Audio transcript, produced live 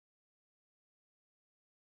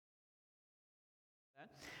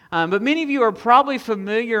But many of you are probably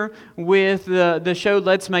familiar with the show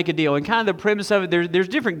Let's Make a Deal. And kind of the premise of it, there's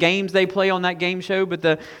different games they play on that game show, but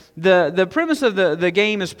the premise of the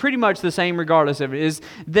game is pretty much the same regardless of it, is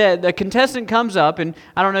that the contestant comes up, and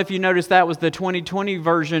I don't know if you noticed that was the 2020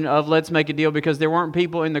 version of Let's Make a Deal because there weren't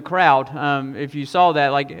people in the crowd. If you saw that,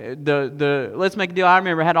 like the Let's Make a Deal, I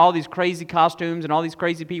remember had all these crazy costumes and all these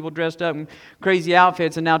crazy people dressed up in crazy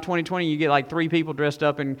outfits, and now 2020 you get like 3 people dressed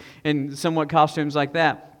up in somewhat costumes like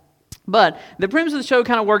that. But the premise of the show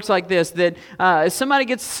kind of works like this, that if somebody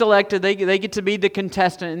gets selected, they get to be the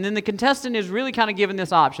contestant, and then the contestant is really kind of given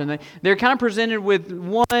this option. They're kind of presented with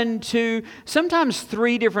 1, 2, sometimes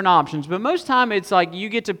 3 different options, but most time it's like you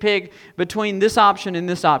get to pick between this option and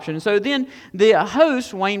this option. So then the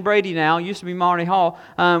host, Wayne Brady now, used to be Monty Hall,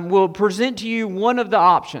 will present to you one of the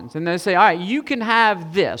options, and they say, all right, you can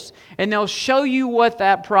have this, and they'll show you what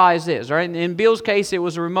that prize is. Right? In Bill's case, it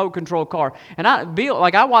was a remote control car, and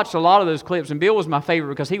I watched a lot of those clips, and Bill was my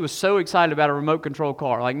favorite because he was so excited about a remote control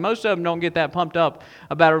car. Like most of them don't get that pumped up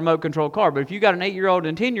about a remote control car, but if you got an 8-year-old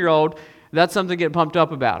and a 10-year-old, that's something to get pumped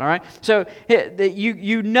up about, all right? So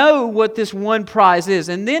you know what this one prize is,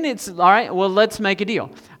 and then it's, all right, well, let's make a deal.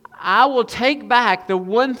 I will take back the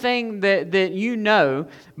one thing that you know,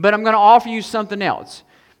 but I'm going to offer you something else.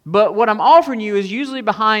 But what I'm offering you is usually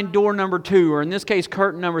behind door number 2, or in this case,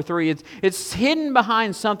 curtain number 3. It's hidden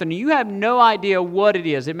behind something. You have no idea what it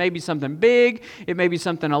is. It may be something big. It may be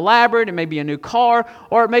something elaborate. It may be a new car.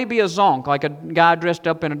 Or it may be a zonk, like a guy dressed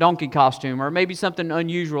up in a donkey costume. Or it may be something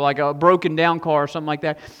unusual, like a broken down car or something like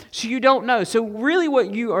that. So you don't know. So really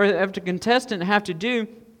what you as a contestant have to do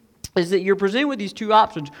is that you're presented with these 2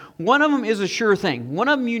 options. One of them is a sure thing. One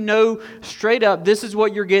of them you know straight up, this is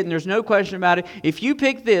what you're getting. There's no question about it. If you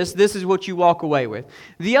pick this is what you walk away with.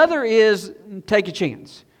 The other is take a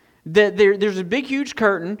chance. That there's a big, huge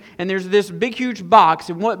curtain, and there's this big, huge box,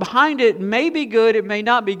 and what behind it may be good, it may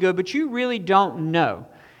not be good, but you really don't know.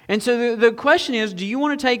 And so the question is, do you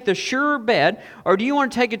want to take the sure bet, or do you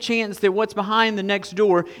want to take a chance that what's behind the next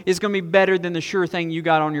door is going to be better than the sure thing you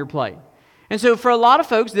got on your plate? And so for a lot of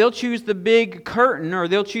folks, they'll choose the big curtain, or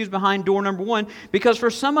they'll choose behind door number 1, because for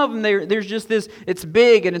some of them, there's just this, it's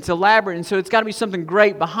big and it's elaborate, and so it's got to be something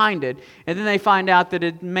great behind it. And then they find out that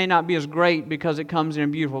it may not be as great because it comes in a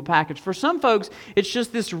beautiful package. For some folks, it's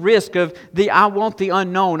just this risk of I want the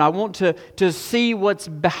unknown. I want to see what's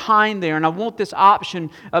behind there, and I want this option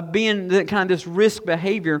of being kind of this risk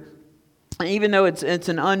behavior, even though it's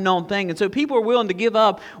an unknown thing. And so people are willing to give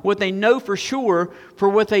up what they know for sure for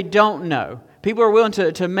what they don't know. People are willing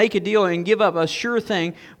to make a deal and give up a sure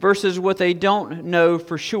thing versus what they don't know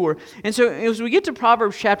for sure. And so as we get to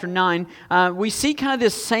Proverbs chapter 9, we see kind of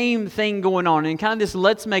this same thing going on, and kind of this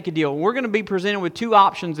let's make a deal. We're going to be presented with 2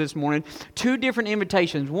 options this morning, 2 different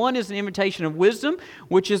invitations. One is an invitation of wisdom,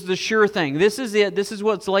 which is the sure thing. This is it. This is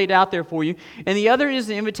what's laid out there for you. And the other is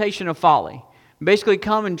an invitation of folly. Basically,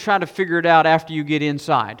 come and try to figure it out after you get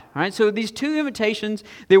inside. All right. So these 2 invitations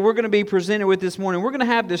that we're going to be presented with this morning, we're going to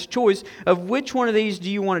have this choice of which one of these do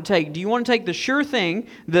you want to take. Do you want to take the sure thing,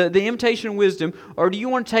 the invitation of wisdom, or do you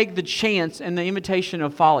want to take the chance and the invitation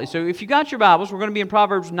of folly? So if you got your Bibles, we're going to be in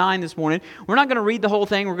Proverbs 9 this morning. We're not going to read the whole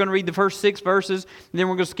thing. We're going to read the first 6 verses, and then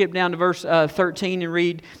we're going to skip down to verse 13 and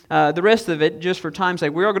read the rest of it just for time's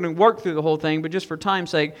sake. We are going to work through the whole thing, but just for time's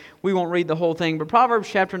sake, we won't read the whole thing. But Proverbs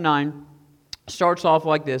chapter 9 starts off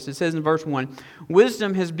like this. It says in verse 1,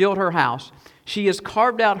 "Wisdom has built her house. She has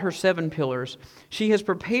carved out her 7 pillars. She has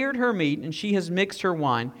prepared her meat, and she has mixed her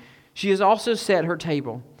wine. She has also set her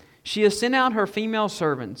table. She has sent out her female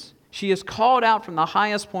servants. She has called out from the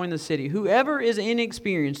highest point of the city. Whoever is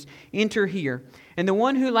inexperienced, enter here. And the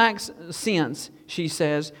one who lacks sense, she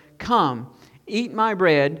says, come, eat my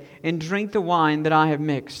bread, and drink the wine that I have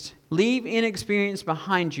mixed. Leave inexperience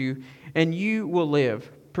behind you, and you will live.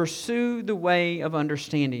 Pursue the way of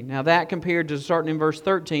understanding." Now that compared to starting in verse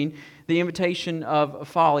 13, the invitation of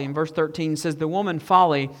folly. In verse 13 says, "The woman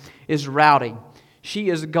Folly is rowdy. She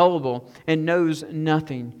is gullible and knows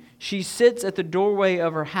nothing. She sits at the doorway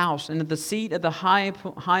of her house and at the seat at the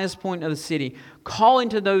highest point of the city, calling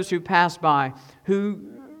to those who pass by, who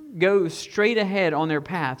go straight ahead on their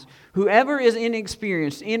paths. Whoever is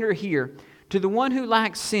inexperienced, enter here. To the one who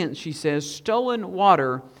lacks sense, she says, stolen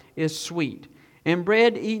water is sweet, and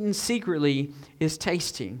bread eaten secretly is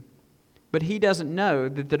tasty. But he doesn't know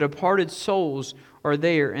that the departed souls are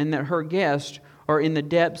there and that her guests are in the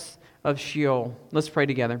depths of Sheol." Let's pray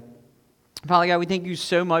together. Father God, we thank you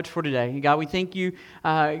so much for today. God, we thank you,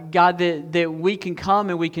 God, that we can come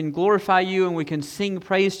and we can glorify you and we can sing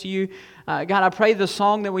praise to you. God, I pray the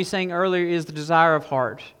song that we sang earlier is the desire of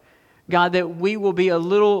heart. God, that we will be a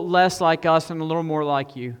little less like us and a little more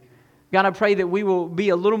like you. God, I pray that we will be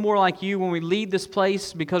a little more like you when we leave this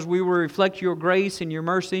place, because we will reflect your grace and your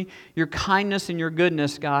mercy, your kindness and your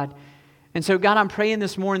goodness, God. And so, God, I'm praying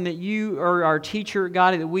this morning that you are our teacher,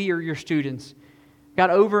 God, that we are your students. God,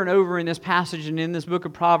 over and over in this passage and in this book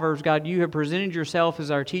of Proverbs, God, you have presented yourself as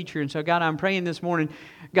our teacher. And so, God, I'm praying this morning,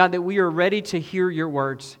 God, that we are ready to hear your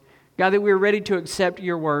words. God, that we are ready to accept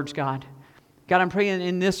your words, God. God, I'm praying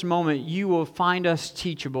in this moment you will find us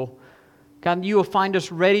teachable. God, you will find us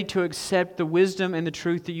ready to accept the wisdom and the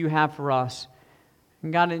truth that you have for us.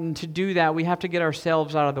 And God, and to do that, we have to get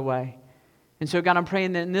ourselves out of the way. And so, God, I'm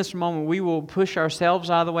praying that in this moment we will push ourselves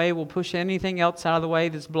out of the way. We'll push anything else out of the way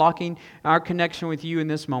that's blocking our connection with you in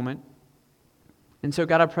this moment. And so,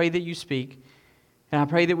 God, I pray that you speak. And I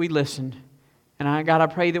pray that we listen. And God, I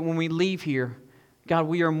pray that when we leave here, God,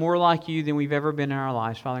 we are more like you than we've ever been in our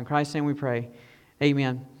lives. Father, in Christ's name we pray.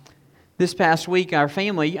 Amen. This past week, our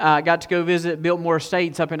family got to go visit Biltmore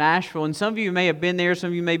Estates up in Asheville, and some of you may have been there, some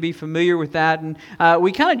of you may be familiar with that, and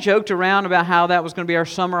we kind of joked around about how that was going to be our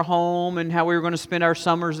summer home and how we were going to spend our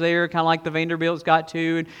summers there, kind of like the Vanderbilts got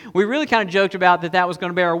to, and we really kind of joked about that was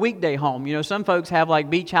going to be our weekday home. You know, some folks have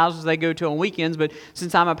like beach houses they go to on weekends, but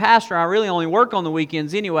since I'm a pastor, I really only work on the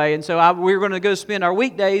weekends anyway, and so we were going to go spend our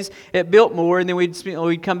weekdays at Biltmore, and then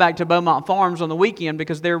we'd come back to Beaumont Farms on the weekend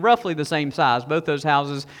because they're roughly the same size. Both those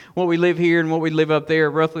houses, what we live here and what we live up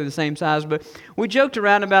there, roughly the same size. But we joked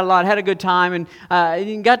around about it a lot, had a good time,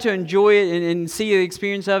 and got to enjoy it and see the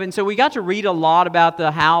experience of it. And so we got to read a lot about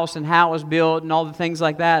the house and how it was built and all the things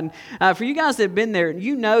like that. And for you guys that have been there,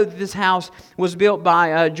 you know that this house was built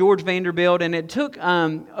by George Vanderbilt, and it took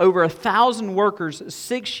over 1,000 workers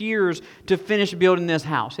 6 years to finish building this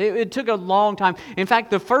house. It took a long time. In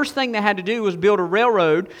fact, the first thing they had to do was build a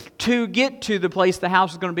railroad to get to the place the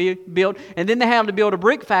house was going to be built, and then they had to build a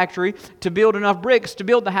brick factory to build enough bricks to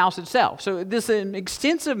build the house itself. So this is an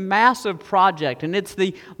extensive, massive project, and it's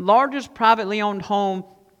the largest privately owned home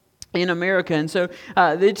in America. And so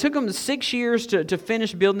it took them 6 years to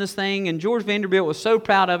finish building this thing, and George Vanderbilt was so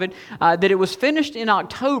proud of it that it was finished in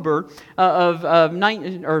October of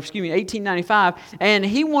 1895, and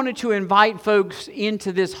he wanted to invite folks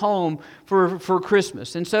into this home for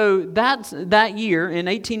Christmas. And so that year, in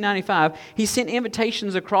 1895, he sent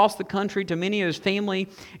invitations across the country to many of his family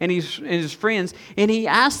and his friends, and he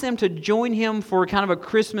asked them to join him for kind of a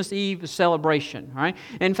Christmas Eve celebration. Right?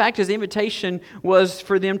 In fact, his invitation was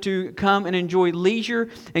for them to come and enjoy leisure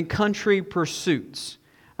and country pursuits.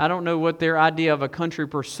 I don't know what their idea of a country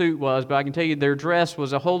pursuit was, but I can tell you their dress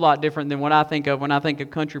was a whole lot different than what I think of when I think of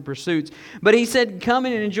country pursuits. But he said, come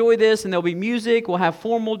in and enjoy this, and there'll be music, we'll have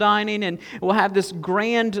formal dining, and we'll have this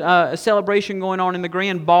grand celebration going on in the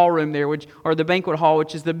grand ballroom there, or the banquet hall,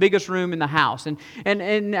 which is the biggest room in the house. And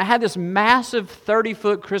had this massive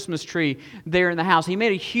 30-foot Christmas tree there in the house. He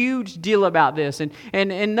made a huge deal about this. And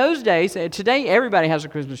in those days, today everybody has a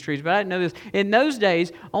Christmas tree, but I didn't know this. In those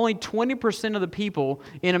days, only 20% of the people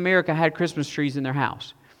in America had Christmas trees in their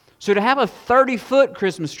house. So to have a 30-foot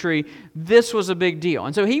Christmas tree, this was a big deal.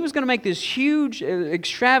 And so he was going to make this huge,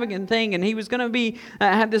 extravagant thing, and he was going to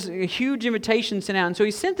have this huge invitation sent out. And so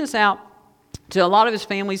he sent this out to a lot of his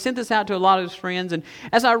family, sent this out to a lot of his friends. And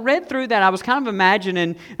as I read through that, I was kind of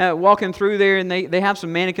imagining walking through there, and they have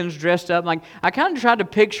some mannequins dressed up. Like, I kind of tried to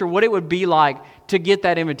picture what it would be like to get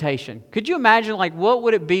that invitation. Could you imagine, like, what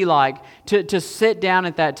would it be like to sit down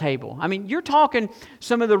at that table? I mean, you're talking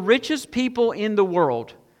some of the richest people in the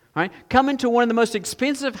world, right? Coming to one of the most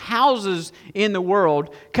expensive houses in the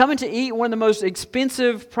world, coming to eat one of the most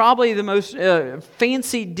expensive, probably the most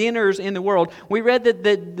fancy dinners in the world. We read that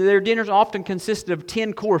their dinners often consisted of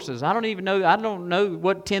 10 courses. I don't know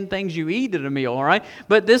what 10 things you eat at a meal, all right?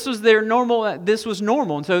 But this was normal,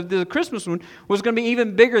 and so the Christmas one was going to be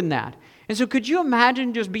even bigger than that. And so could you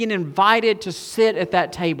imagine just being invited to sit at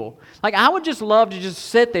that table? Like, I would just love to just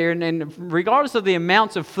sit there and regardless of the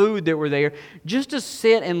amounts of food that were there, just to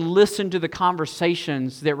sit and listen to the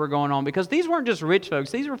conversations that were going on. Because these weren't just rich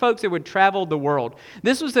folks. These were folks that would travel the world.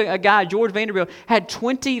 This was a guy, George Vanderbilt, had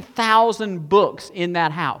 20,000 books in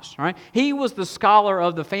that house. Right? He was the scholar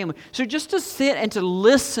of the family. So just to sit and to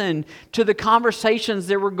listen to the conversations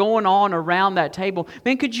that were going on around that table.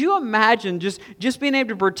 Man, could you imagine just being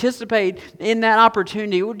able to participate in that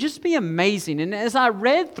opportunity? It would just be amazing. And as I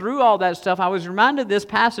read through all that stuff, I was reminded of this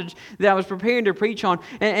passage that I was preparing to preach on.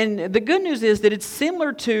 And the good news is that it's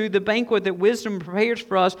similar to the banquet that wisdom prepares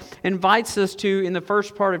for us, invites us to in the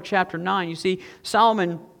first part of chapter 9. You see,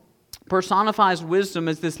 Solomon personifies wisdom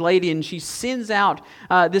as this lady, and she sends out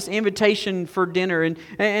this invitation for dinner.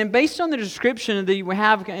 And based on the description that we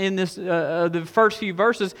have in this the first few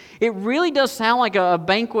verses, it really does sound like a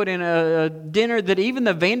banquet and a dinner that even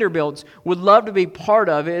the Vanderbilts would love to be part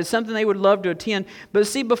of. It's something they would love to attend. But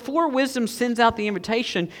see, before wisdom sends out the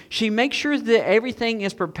invitation, she makes sure that everything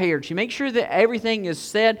is prepared. She makes sure that everything is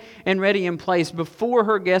set and ready in place before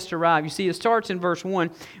her guests arrive. You see, it starts in verse 1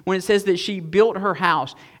 when it says that she built her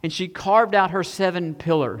house and she carved out her 7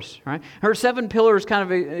 pillars. Right? Her 7 pillars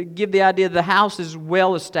kind of give the idea that the house is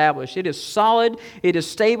well established. It is solid. It is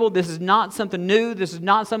stable. This is not something new. This is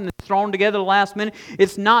not something that's thrown together the last minute.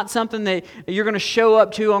 It's not something that you're going to show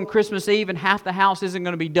up to on Christmas Eve and half the house isn't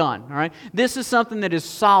going to be done. All right? This is something that is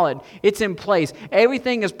solid. It's in place.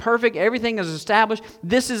 Everything is perfect. Everything is established.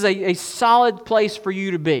 This is a solid place for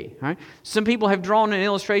you to be. All right? Some people have drawn an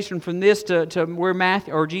illustration from this to where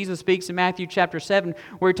Matthew or Jesus speaks in Matthew chapter 7,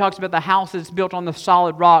 where he talks about the house that's built on the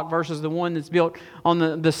solid rock versus the one that's built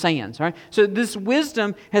on the sands. Right? So this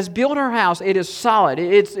wisdom has built her house. It is solid.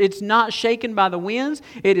 It's not shaken by the winds.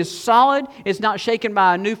 It is solid. It's not shaken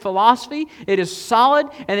by a new philosophy. It is solid,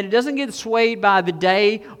 and it doesn't get swayed by the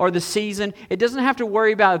day or the season. It doesn't have to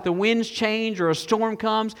worry about if the winds change or a storm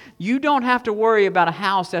comes. You don't have to worry about a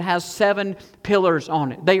house that has 7 pillars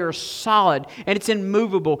on it. They are solid, and it's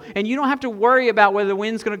immovable. And you don't have to worry about whether the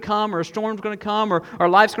wind's going to come or a storm's going to come or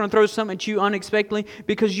life's going to throw something at you unexpectedly,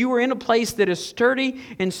 because you are in a place that is sturdy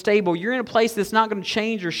and stable. You're in a place that's not going to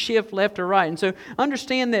change or shift left or right. And so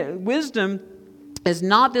understand that wisdom is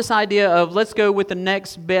not this idea of let's go with the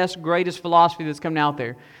next best, greatest philosophy that's coming out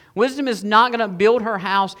there. Wisdom is not going to build her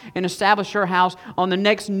house and establish her house on the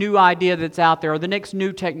next new idea that's out there or the next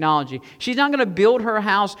new technology. She's not going to build her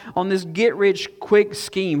house on this get-rich-quick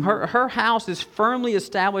scheme. Her house is firmly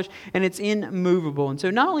established and it's immovable. And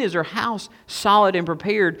so not only is her house solid and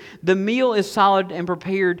prepared, the meal is solid and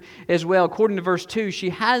prepared as well. According to verse 2, she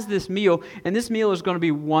has this meal, and this meal is going to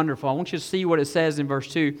be wonderful. I want you to see what it says in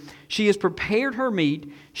verse 2. She has prepared her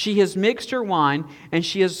meat, she has mixed her wine, and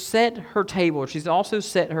she has set her table. She's also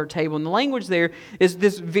set her table. And the language there is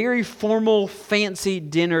this very formal, fancy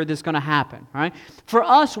dinner that's going to happen. Right? For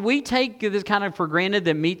us, we take this kind of for granted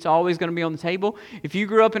that meat's always going to be on the table. If you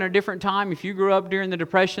grew up in a different time, if you grew up during the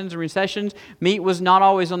depressions and recessions, meat was not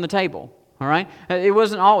always on the table. All right? It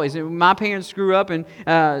wasn't always. My parents grew up and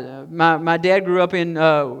my dad grew up in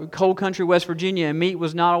coal country, West Virginia, and meat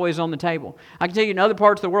was not always on the table. I can tell you in other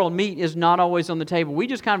parts of the world, meat is not always on the table. We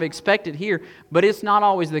just kind of expect it here, but it's not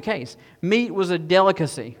always the case. Meat was a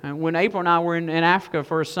delicacy. And when April and I were in Africa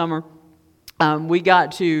for a summer, we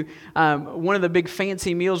got to, one of the big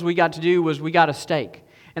fancy meals we got to do was we got a steak.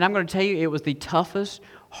 And I'm going to tell you, it was the toughest,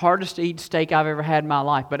 hardest to eat steak I've ever had in my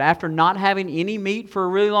life. But after not having any meat for a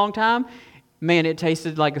really long time, man, it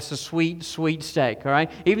tasted like it's a sweet, sweet steak, all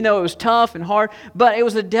right? Even though it was tough and hard, but it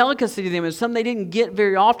was a delicacy to them. It's something they didn't get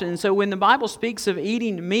very often. And so when the Bible speaks of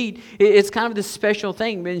eating meat, it's kind of this special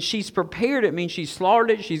thing. And she's prepared it, means she's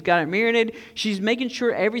slaughtered it, she's got it marinated, she's making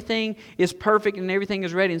sure everything is perfect and everything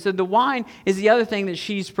is ready. And so the wine is the other thing that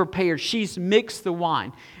she's prepared. She's mixed the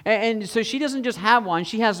wine. And so she doesn't just have wine,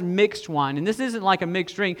 she has mixed wine. And this isn't like a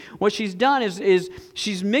mixed drink. What she's done is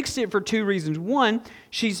she's mixed it for 2 reasons. One,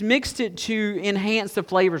 she's mixed it to enhance the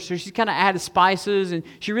flavor. So she's kind of added spices, and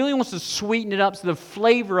she really wants to sweeten it up so the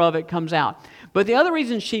flavor of it comes out. But the other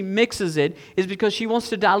reason she mixes it is because she wants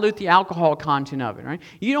to dilute the alcohol content of it, right?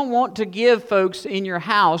 You don't want to give folks in your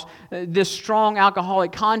house this strong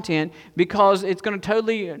alcoholic content because it's going to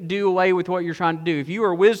totally do away with what you're trying to do. If you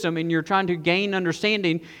are wisdom and you're trying to gain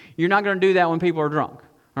understanding, you're not going to do that when people are drunk.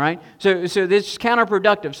 All right? So this is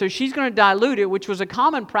counterproductive. So she's going to dilute it, which was a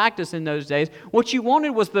common practice in those days. What you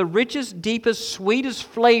wanted was the richest, deepest, sweetest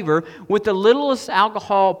flavor with the littlest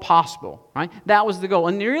alcohol possible. Right? That was the goal.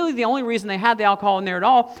 And really the only reason they had the alcohol in there at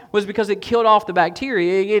all was because it killed off the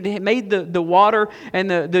bacteria. It made the water and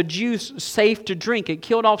the juice safe to drink. It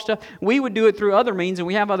killed off stuff. We would do it through other means, and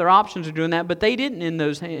we have other options of doing that, but they didn't in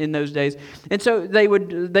those days. And so they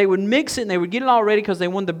would mix it, and they would get it all ready because they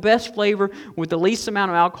wanted the best flavor with the least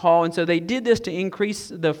amount of alcohol. And so they did this to increase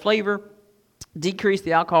the flavor, decrease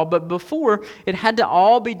the alcohol, but before, it had to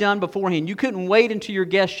all be done beforehand. You couldn't wait until your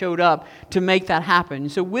guest showed up to make that happen.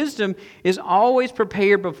 So wisdom is always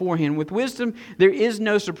prepared beforehand. With wisdom, there is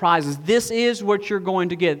no surprises. This is what you're going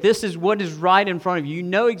to get. This is what is right in front of you. You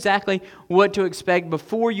know exactly what to expect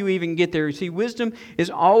before you even get there. You see, wisdom is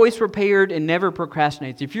always prepared and never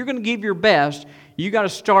procrastinates. If you're going to give your best, you got to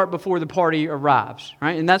start before the party arrives,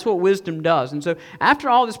 right? And that's what wisdom does. And so after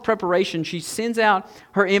all this preparation, she sends out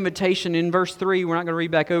her invitation in verse 3, we're not going to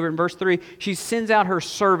read back over. In verse 3, she sends out her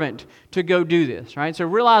servant to go do this, right? So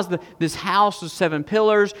realize this house of 7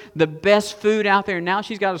 pillars, the best food out there. And now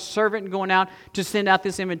she's got a servant going out to send out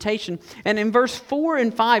this invitation. And in verse 4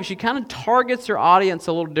 and 5, she kind of targets her audience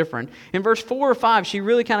a little different. In verse 4 or 5, she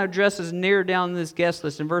really kind of addresses, narrow down this guest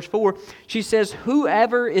list. In verse 4, she says,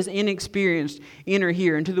 whoever is inexperienced, enter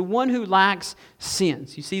here. And to the one who lacks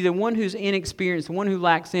sense. You see, the one who's inexperienced, the one who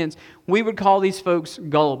lacks sense, we would call these folks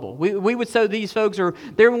gullible. We would say these folks they're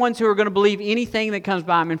the ones who are going to believe anything that comes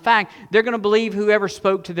by them. In fact, they're going to believe whoever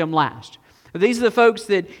spoke to them last. These are the folks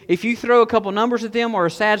that if you throw a couple numbers at them or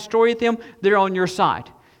a sad story at them, they're on your side.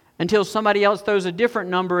 Until somebody else throws a different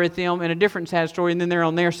number at them and a different sad story, and then they're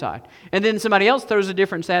on their side. And then somebody else throws a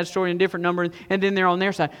different sad story and a different number, and then they're on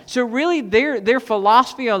their side. So really, their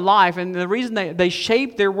philosophy of life and the reason they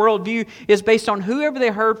shape their worldview is based on whoever they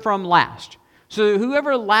heard from last. So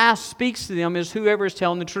whoever last speaks to them is whoever is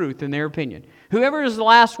telling the truth in their opinion. Whoever is the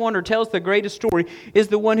last one or tells the greatest story is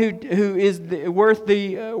the one who is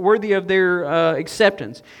worthy of their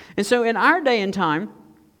acceptance. And so in our day and time,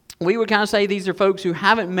 we would kind of say these are folks who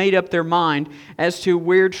haven't made up their mind as to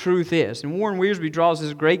where truth is. And Warren Wiersbe draws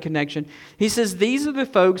this great connection. He says these are the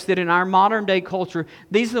folks that in our modern day culture,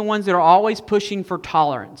 these are the ones that are always pushing for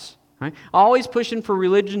tolerance. Right? Always pushing for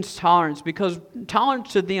religion's tolerance, because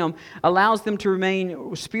tolerance to them allows them to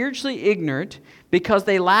remain spiritually ignorant because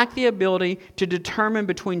they lack the ability to determine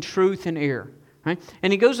between truth and error. Right?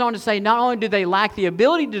 And he goes on to say not only do they lack the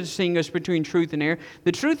ability to distinguish between truth and error,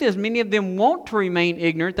 the truth is many of them want to remain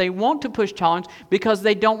ignorant. They want to push tolerance because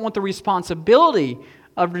they don't want the responsibility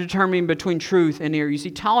of determining between truth and error. You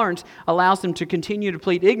see, tolerance allows them to continue to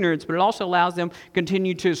plead ignorance, but it also allows them to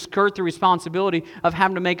continue to skirt the responsibility of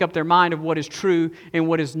having to make up their mind of what is true and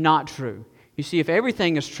what is not true. You see, if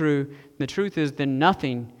everything is true, the truth is then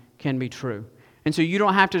nothing can be true. And so you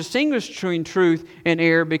don't have to distinguish between truth and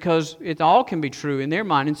error because it all can be true in their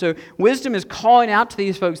mind. And so wisdom is calling out to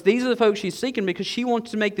these folks. These are the folks she's seeking because she wants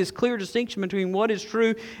to make this clear distinction between what is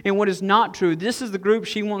true and what is not true. This is the group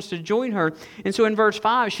she wants to join her. And so in verse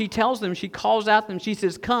 5, she tells them, she calls out them, she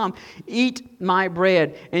says, come, eat my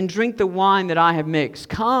bread and drink the wine that I have mixed.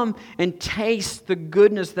 Come and taste the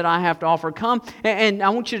goodness that I have to offer. Come, and I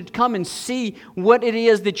want you to come and see what it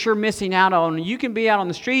is that you're missing out on. You can be out on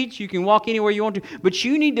the streets, you can walk anywhere you want to, but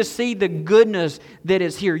you need to see the goodness that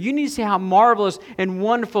is here. You need to see how marvelous and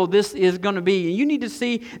wonderful this is going to be. And you need to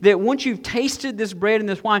see that once you've tasted this bread and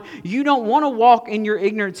this wine, you don't want to walk in your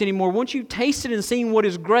ignorance anymore. Once you've tasted and seen what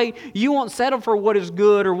is great, you won't settle for what is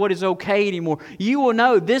good or what is okay anymore. You will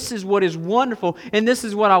know this is what is wonderful and this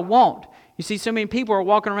is what I want. You see, so many people are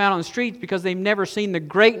walking around on the streets because they've never seen the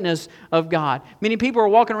greatness of God. Many people are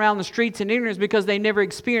walking around the streets in ignorance because they never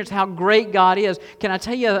experienced how great God is. Can I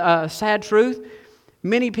tell you a sad truth?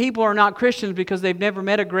 Many people are not Christians because they've never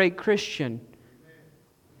met a great Christian.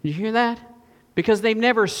 You hear that? Because they've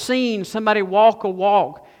never seen somebody walk a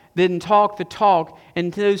walk, then talk the talk,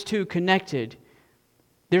 and those two connected.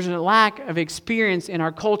 There's a lack of experience in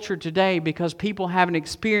our culture today because people haven't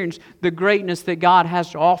experienced the greatness that God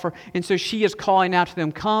has to offer. And so she is calling out to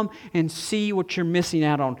them, come and see what you're missing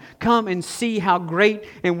out on. Come and see how great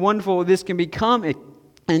and wonderful this can become.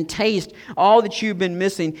 And taste all that you've been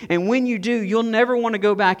missing. And when you do, you'll never want to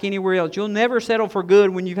go back anywhere else. You'll never settle for good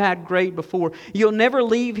when you've had great before. You'll never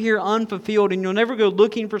leave here unfulfilled, and you'll never go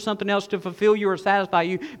looking for something else to fulfill you or satisfy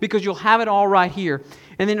you because you'll have it all right here.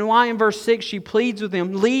 And then why in verse 6 she pleads with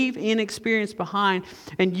them, leave inexperience behind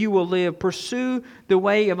and you will live. Pursue the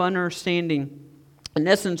way of understanding. In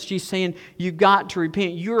essence, she's saying, you've got to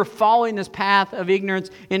repent. You're following this path of ignorance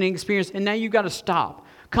and inexperience, and now you've got to stop.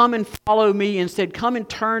 Come and follow me instead. Come and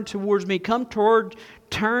turn towards me.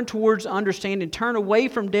 Turn towards understanding. Turn away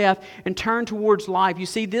from death and turn towards life. You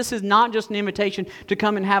see, this is not just an invitation to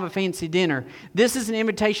come and have a fancy dinner. This is an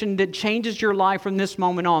invitation that changes your life from this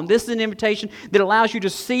moment on. This is an invitation that allows you to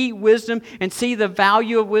see wisdom and see the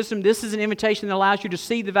value of wisdom. This is an invitation that allows you to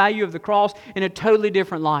see the value of the cross in a totally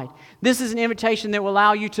different light. This is an invitation that will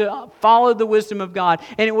allow you to follow the wisdom of God,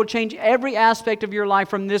 and it will change every aspect of your life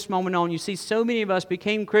from this moment on. You see, so many of us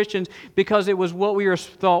became Christians because it was what we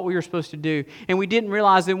thought we were supposed to do, and we didn't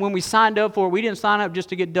realize that when we signed up for it, we didn't sign up just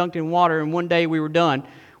to get dunked in water and one day we were done.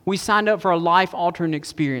 We signed up for a life-altering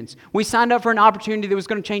experience. We signed up for an opportunity that was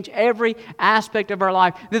going to change every aspect of our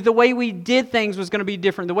life. That the way we did things was going to be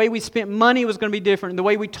different. The way we spent money was going to be different. The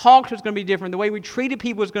way we talked was going to be different. The way we treated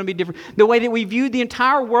people was going to be different. The way that we viewed the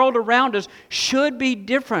entire world around us should be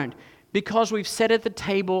different because we've sat at the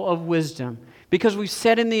table of wisdom. because we've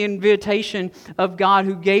set in the invitation of God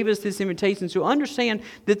who gave us this invitation. So understand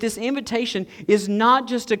that this invitation is not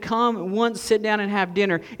just to come once, sit down and have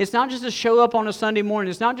dinner. It's not just to show up on a Sunday morning.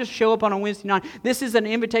 It's not just show up on a Wednesday night. This is an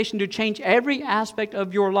invitation to change every aspect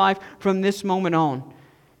of your life from this moment on.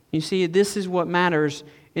 You see, this is what matters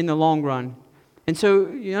in the long run. And so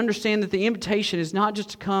you understand that the invitation is not just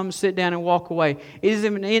to come, sit down, and walk away. It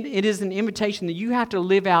is an invitation that you have to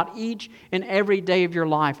live out each and every day of your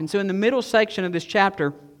life. And so in the middle section of this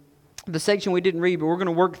chapter, the section we didn't read, but we're going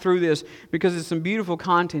to work through this because there's some beautiful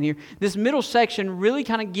content here. This middle section really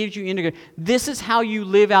kind of gives you into this is how you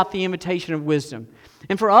live out the invitation of wisdom.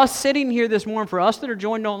 And for us sitting here this morning, for us that are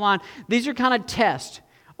joined online, these are kind of tests.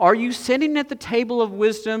 Are you sitting at the table of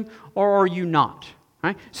wisdom or are you not?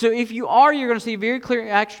 Right? So if you are, you're going to see very clear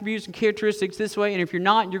attributes and characteristics this way, and if you're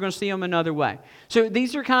not, you're going to see them another way. So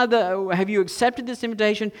these are kind of have you accepted this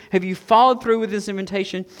invitation? Have you followed through with this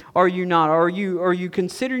invitation? Or are you not? Are you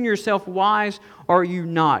considering yourself wise, or are you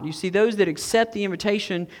not? You see, those that accept the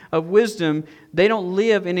invitation of wisdom, they don't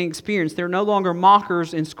live in experience. They're no longer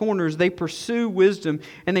mockers and scorners. They pursue wisdom,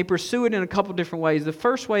 and they pursue it in a couple different ways. The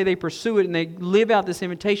first way they pursue it and they live out this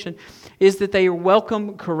invitation is that they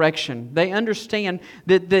welcome correction. They understand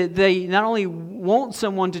that they not only want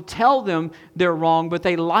someone to tell them they're wrong, but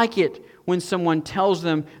they like it when someone tells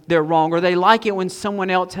them they're wrong, or they like it when someone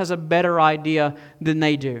else has a better idea than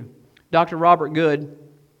they do. Dr. Robert Good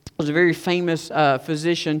was a very famous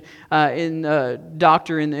physician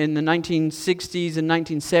doctor in the 1960s and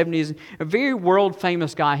 1970s, a very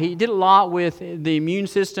world-famous guy. He did a lot with the immune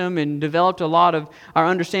system and developed a lot of our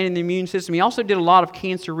understanding of the immune system. He also did a lot of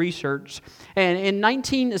cancer research. And in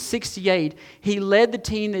 1968, he led the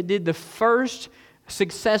team that did the first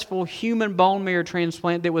successful human bone marrow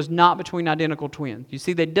transplant that was not between identical twins. You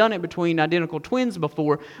see, they'd done it between identical twins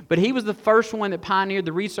before, but he was the first one that pioneered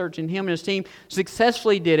the research, and him and his team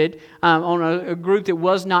successfully did it on a group that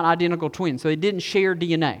was not identical twins, so they didn't share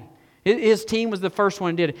DNA. His team was the first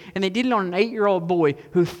one that did it, and they did it on an 8-year-old boy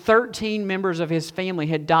who 13 members of his family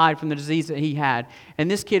had died from the disease that he had, and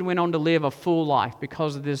this kid went on to live a full life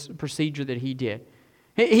because of this procedure that he did.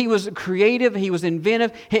 He was creative, he was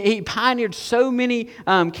inventive, he pioneered so many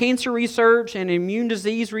cancer research and immune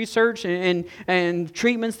disease research and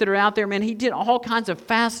treatments that are out there. Man, he did all kinds of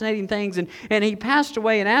fascinating things, and he passed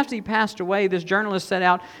away, and after he passed away, this journalist set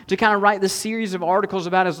out to kind of write this series of articles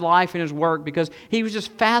about his life and his work because he was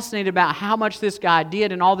just fascinated about how much this guy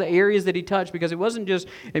did and all the areas that he touched, because it wasn't just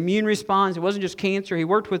immune response, it wasn't just cancer, he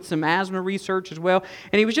worked with some asthma research as well,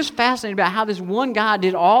 and he was just fascinated about how this one guy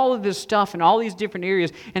did all of this stuff in all these different areas,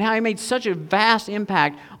 and how he made such a vast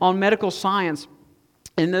impact on medical science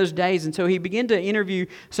in those days. And so he began to interview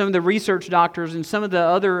some of the research doctors and some of the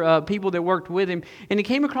other people that worked with him. And he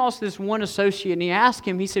came across this one associate, and he asked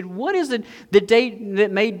him, he said, what is it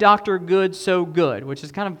that made Dr. Good so good? Which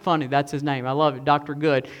is kind of funny. That's his name. I love it, Dr.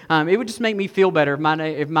 Good. It would just make me feel better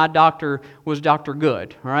if my doctor was Dr.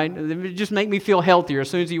 Good. All right? It would just make me feel healthier as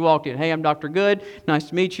soon as he walked in. Hey, I'm Dr. Good. Nice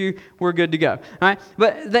to meet you. We're good to go. All right?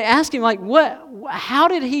 But they asked him, like, how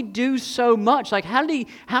did he do so much? Like, how did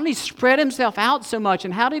he spread himself out so much?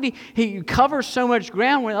 And how did he cover so much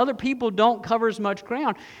ground when other people don't cover as much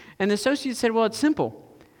ground? And the associate said, well, it's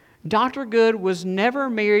simple. Dr. Good was never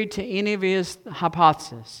married to any of his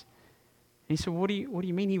hypotheses. And he said, what do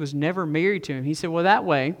you mean he was never married to him? He said, well, that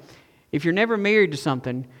way, if you're never married to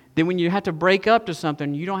something, then when you have to break up to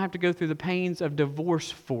something, you don't have to go through the pains of divorce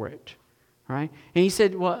for it. All right? And he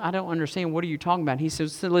said, well, I don't understand. What are you talking about? He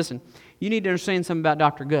says, listen, you need to understand something about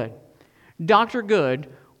Dr. Good. Dr.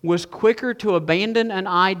 Good was quicker to abandon an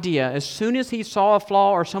idea as soon as he saw a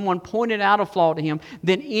flaw or someone pointed out a flaw to him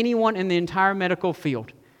than anyone in the entire medical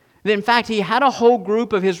field. In fact, he had a whole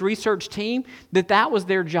group of his research team that was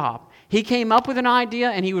their job. He came up with an idea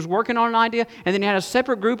and he was working on an idea, and then he had a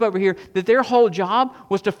separate group over here that their whole job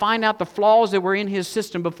was to find out the flaws that were in his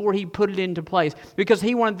system before he put it into place, because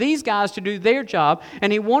he wanted these guys to do their job,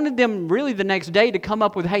 and he wanted them really the next day to come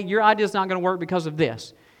up with, hey, your idea's not going to work because of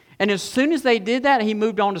this. And as soon as they did that, he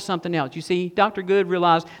moved on to something else. You see, Dr. Good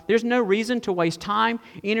realized there's no reason to waste time,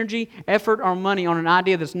 energy, effort, or money on an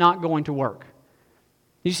idea that's not going to work.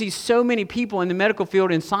 You see, so many people in the medical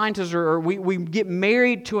field and scientists, we get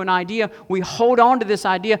married to an idea, we hold on to this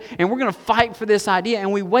idea, and we're going to fight for this idea,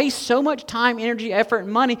 and we waste so much time, energy, effort,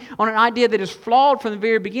 and money on an idea that is flawed from the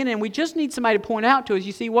very beginning, and we just need somebody to point out to us.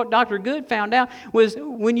 You see, what Dr. Good found out was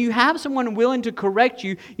when you have someone willing to correct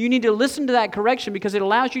you, you need to listen to that correction because it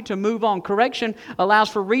allows you to move on. Correction allows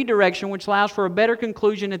for redirection, which allows for a better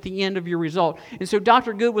conclusion at the end of your result. And so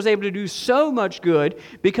Dr. Good was able to do so much good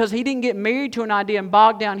because he didn't get married to an idea and bog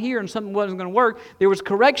rock down here and something wasn't going to work, there was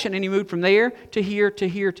correction, and he moved from there to here to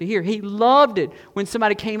here to here. He loved it when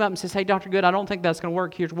somebody came up and says, hey, Dr. Good, I don't think that's going to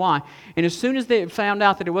work. Here's why. And as soon as they found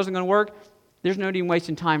out that it wasn't going to work, there's no need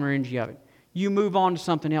wasting time or energy of it. You move on to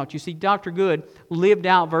something else. You see, Dr. Good lived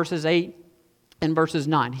out verses 8 and verses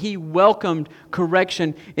 9. He welcomed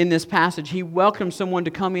correction in this passage. He welcomed someone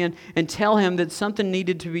to come in and tell him that something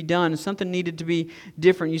needed to be done, something needed to be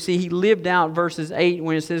different. You see, he lived out verses 8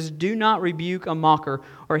 when it says, do not rebuke a mocker,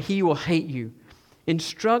 or he will hate you.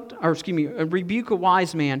 Rebuke a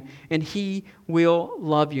wise man, and he will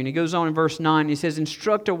love you. And he goes on in verse 9, he says,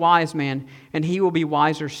 instruct a wise man, and he will be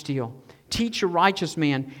wiser still. Teach a righteous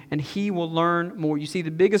man, and he will learn more. You see, the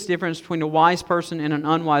biggest difference between a wise person and an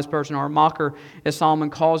unwise person, or a mocker, as Solomon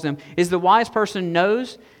calls them, is the wise person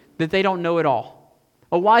knows that they don't know it all.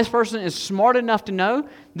 A wise person is smart enough to know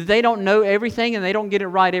that they don't know everything and they don't get it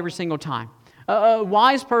right every single time. A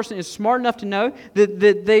wise person is smart enough to know that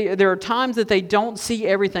there are times that they don't see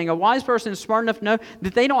everything. A wise person is smart enough to know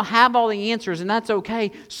that they don't have all the answers, and that's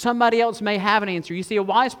okay. Somebody else may have an answer. You see, a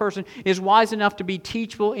wise person is wise enough to be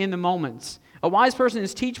teachable in the moments. A wise person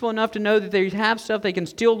is teachable enough to know that they have stuff they can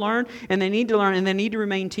still learn, and they need to learn, and they need to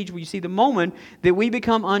remain teachable. You see, the moment that we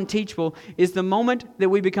become unteachable is the moment that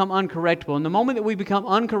we become uncorrectable. And the moment that we become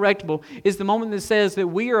uncorrectable is the moment that says that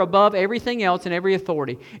we are above everything else and every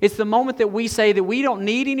authority. It's the moment that we say that we don't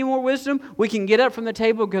need any more wisdom. We can get up from the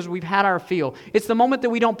table because we've had our fill. It's the moment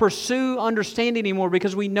that we don't pursue understanding anymore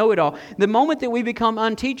because we know it all. The moment that we become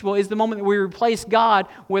unteachable is the moment that we replace God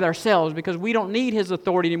with ourselves because we don't need His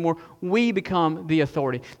authority anymore. We become the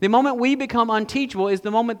authority. The moment we become unteachable is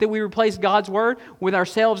the moment that we replace God's Word with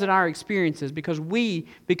ourselves and our experiences because we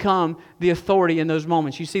become the authority in those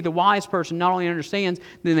moments. You see, the wise person not only understands,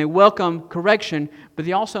 then they welcome correction, but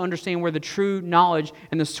they also understand where the true knowledge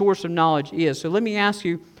and the source of knowledge is. So let me ask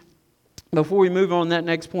you, before we move on to that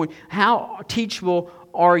next point, how teachable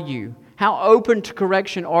are you? How open to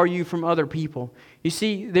correction are you from other people? You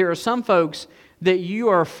see, there are some folks that you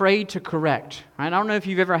are afraid to correct. Right? I don't know if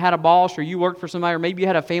you've ever had a boss or you worked for somebody or maybe you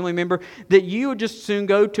had a family member that you would just soon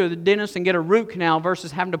go to the dentist and get a root canal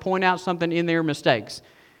versus having to point out something in their mistakes.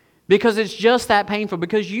 Because it's just that painful.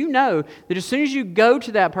 Because you know that as soon as you go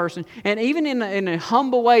to that person and even in a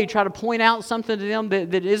humble way try to point out something to them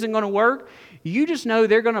that isn't going to work, you just know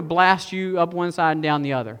they're going to blast you up one side and down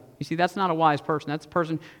the other. You see, that's not a wise person. That's a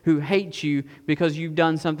person who hates you because you've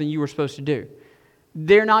done something you were supposed to do.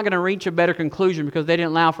 They're not going to reach a better conclusion because they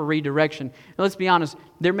didn't allow for redirection. And let's be honest,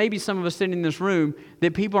 there may be some of us sitting in this room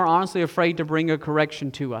that people are honestly afraid to bring a correction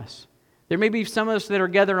to us. There may be some of us that are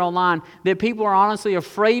gathered online that people are honestly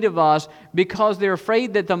afraid of us because they're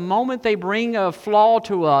afraid that the moment they bring a flaw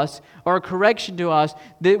to us or a correction to us,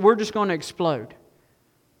 that we're just going to explode.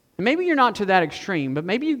 And maybe you're not to that extreme, but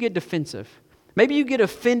maybe you get defensive. Maybe you get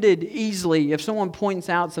offended easily if someone points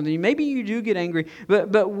out something. Maybe you do get angry.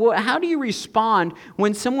 But how do you respond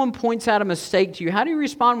when someone points out a mistake to you? How do you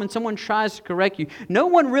respond when someone tries to correct you? No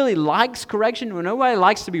one really likes correction. Nobody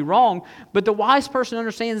likes to be wrong. But the wise person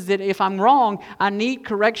understands that if I'm wrong, I need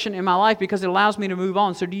correction in my life because it allows me to move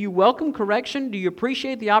on. So do you welcome correction? Do you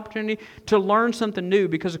appreciate the opportunity to learn something new?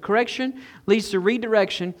 Because correction leads to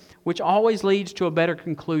redirection, which always leads to a better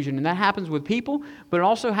conclusion. And that happens with people, but it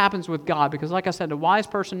also happens with God. Because like I said, the wise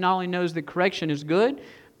person not only knows that correction is good,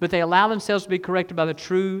 but they allow themselves to be corrected by the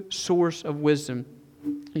true source of wisdom.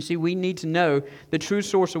 You see, we need to know the true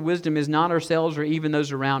source of wisdom is not ourselves or even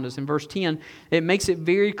those around us. In verse 10, it makes it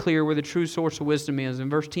very clear where the true source of wisdom is.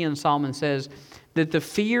 In verse 10, Solomon says that the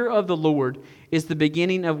fear of the Lord is the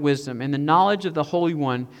beginning of wisdom, and the knowledge of the Holy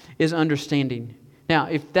One is understanding. Now,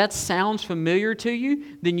 if that sounds familiar to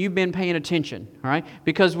you, then you've been paying attention, all right?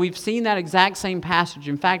 Because we've seen that exact same passage.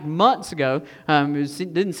 In fact, months ago,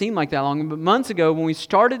 it didn't seem like that long, but months ago when we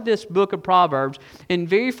started this book of Proverbs, in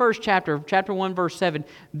very first chapter 1, verse 7,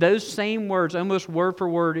 those same words, almost word for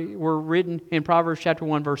word, were written in Proverbs chapter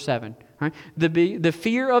 1, verse 7. Right? The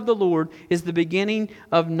fear of the Lord is the beginning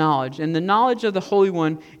of knowledge, and the knowledge of the Holy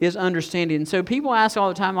One is understanding. And so people ask all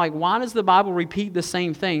the time, like, why does the Bible repeat the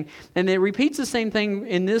same thing? And it repeats the same thing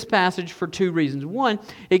in this passage for two reasons. One,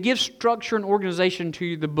 it gives structure and organization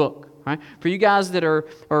to the book. Right? For you guys that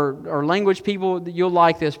are language people, you'll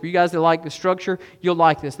like this. For you guys that like the structure, you'll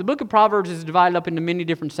like this. The book of Proverbs is divided up into many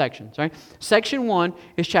different sections. Right? Section 1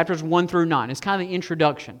 is chapters 1 through 9. It's kind of the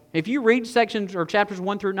introduction. If you read sections or chapters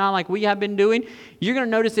 1 through 9 like we have been doing, you're going to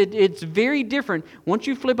notice it's very different. Once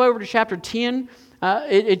you flip over to chapter 10,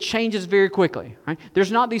 it changes very quickly. Right?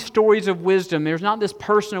 There's not these stories of wisdom. There's not this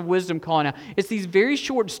person of wisdom calling out. It's these very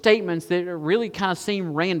short statements that really kind of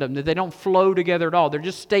seem random, that they don't flow together at all. They're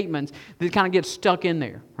just statements that kind of get stuck in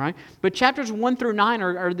there. Right? But chapters 1 through 9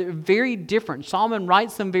 are very different. Solomon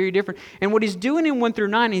writes them very different. And what he's doing in 1 through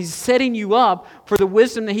 9, he's setting you up for the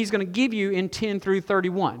wisdom that he's going to give you in 10 through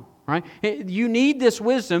 31. Right? You need this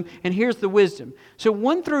wisdom, and here's the wisdom. So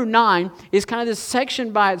 1 through 9 is kind of this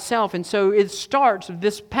section by itself, and so it starts,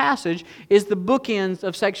 this passage is the bookends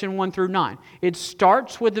of section 1 through 9. It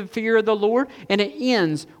starts with the fear of the Lord, and it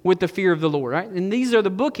ends with the fear of the Lord. Right? And these are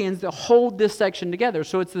the bookends that hold this section together.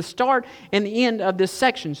 So it's the start and the end of this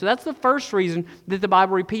section. So that's the first reason that the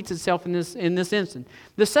Bible repeats itself in this instant.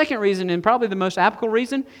 The second reason, and probably the most applicable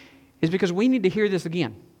reason, is because we need to hear this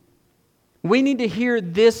again. We need to hear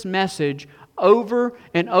this message over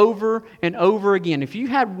and over and over again. If you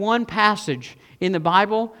had one passage in the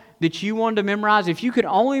Bible that you wanted to memorize, if you could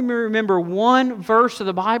only remember one verse of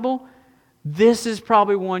the Bible, this is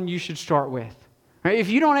probably one you should start with. Right? If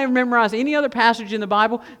you don't ever memorize any other passage in the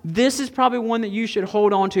Bible, this is probably one that you should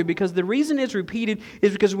hold on to, because the reason it's repeated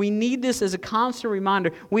is because we need this as a constant reminder.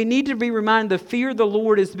 We need to be reminded the fear of the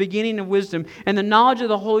Lord is the beginning of wisdom, and the knowledge of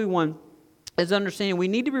the Holy One is understanding. We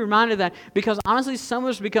need to be reminded of that, because honestly, some of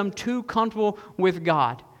us become too comfortable with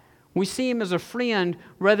God. We see Him as a friend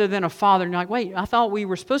rather than a father. And you're like, wait, I thought we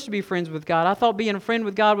were supposed to be friends with God. I thought being a friend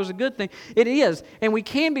with God was a good thing. It is, and we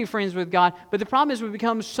can be friends with God. But the problem is we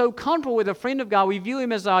become so comfortable with a friend of God. We view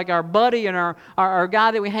Him as like our buddy and our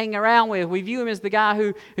guy that we hang around with. We view Him as the guy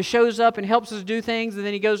who shows up and helps us do things, and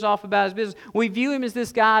then He goes off about His business. We view Him as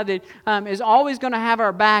this guy that is always going to have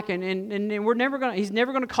our back, and we're never going. He's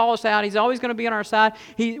never going to call us out. He's always going to be on our side.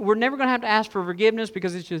 We're never going to have to ask for forgiveness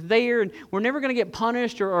because it's just there, and we're never going to get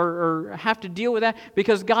punished or have to deal with that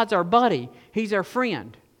because God's our buddy. He's our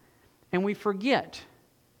friend. And we forget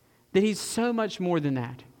that He's so much more than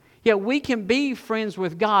that. Yeah, we can be friends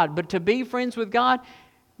with God, but to be friends with God,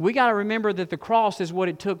 we got to remember that the cross is what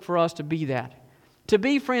it took for us to be that. To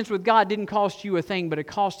be friends with God didn't cost you a thing, but it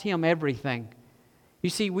cost Him everything.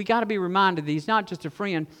 You see, we got to be reminded that He's not just a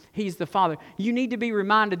friend, He's the Father. You need to be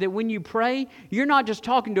reminded that when you pray, you're not just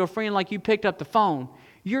talking to a friend like you picked up the phone.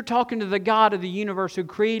 You're talking to the God of the universe who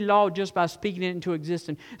created all just by speaking it into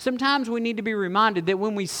existence. Sometimes we need to be reminded that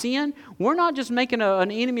when we sin, we're not just making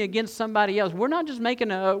an enemy against somebody else. We're not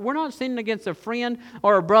sinning against a friend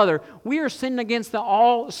or a brother. We are sinning against the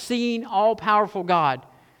all-seeing, all-powerful God.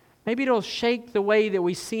 Maybe it'll shake the way that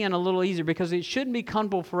we sin a little easier, because it shouldn't be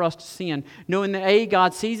comfortable for us to sin, knowing that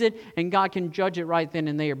God sees it and God can judge it right then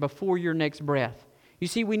and there before your next breath. You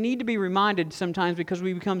see, we need to be reminded sometimes, because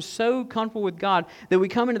we become so comfortable with God that we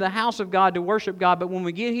come into the house of God to worship God, but when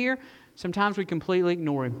we get here, sometimes we completely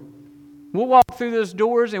ignore Him. We'll walk through those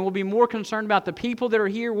doors and we'll be more concerned about the people that are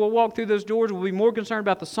here. We'll walk through those doors. We'll be more concerned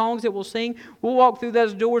about the songs that we'll sing. We'll walk through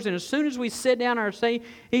those doors, and as soon as we sit down or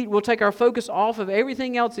eat, we'll take our focus off of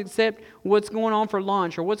everything else except what's going on for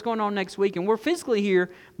lunch or what's going on next week. And we're physically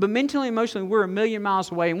here, but mentally and emotionally, we're a million miles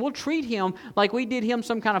away. And we'll treat Him like we did Him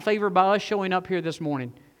some kind of favor by us showing up here this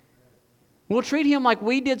morning. We'll treat Him like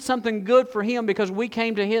we did something good for Him because we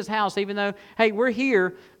came to His house, even though, hey, we're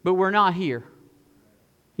here, but we're not here.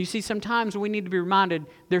 You see, sometimes we need to be reminded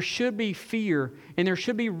there should be fear, and there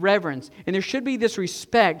should be reverence, and there should be this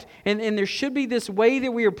respect, and there should be this way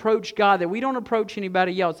that we approach God, that we don't approach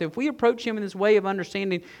anybody else. If we approach Him in this way of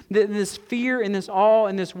understanding, this fear and this awe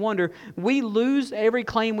and this wonder, we lose every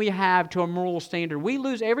claim we have to a moral standard. We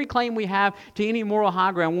lose every claim we have to any moral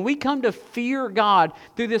high ground. When we come to fear God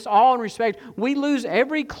through this awe and respect, we lose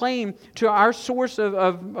every claim to our source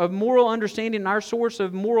of moral understanding and our source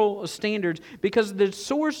of moral standards, because the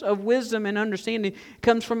source of wisdom and understanding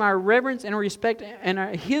comes from our reverence and respect and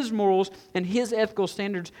His morals and His ethical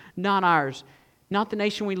standards, not ours. Not the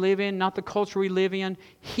nation we live in, not the culture we live in.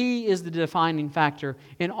 He is the defining factor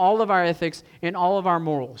in all of our ethics and all of our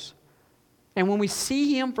morals. And when we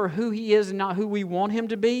see Him for who He is and not who we want Him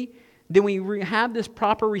to be, then we have this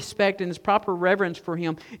proper respect and this proper reverence for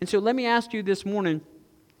Him. And so let me ask you this morning,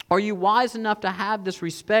 are you wise enough to have this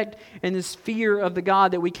respect and this fear of the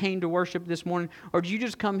God that we came to worship this morning? Or did you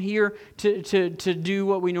just come here to do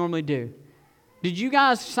what we normally do? Did you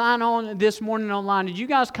guys sign on this morning online? Did you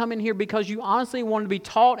guys come in here because you honestly wanted to be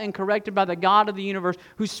taught and corrected by the God of the universe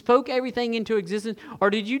who spoke everything into existence? Or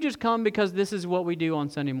did you just come because this is what we do on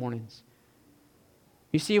Sunday mornings?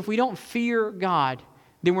 You see, if we don't fear God,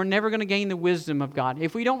 then we're never going to gain the wisdom of God.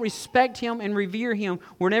 If we don't respect Him and revere Him,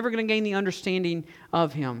 we're never going to gain the understanding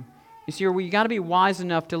of Him. You see, we got to be wise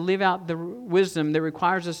enough to live out the wisdom that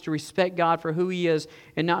requires us to respect God for who He is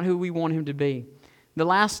and not who we want Him to be. The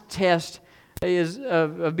last test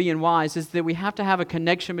of being wise is that we have to have a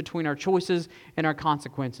connection between our choices and our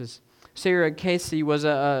consequences. Sarah Casey was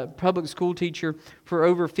a public school teacher for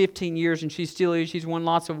over 15 years, and she still is. She's won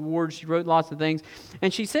lots of awards. She wrote lots of things.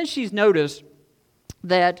 And she says she's noticed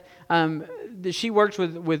that she works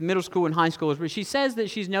with middle school and high schoolers, but she says that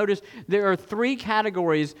she's noticed there are 3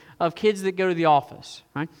 categories of kids that go to the office.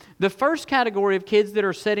 Right? The first category of kids that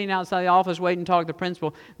are sitting outside the office waiting to talk to the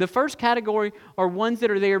principal, the first category are ones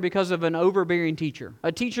that are there because of an overbearing teacher.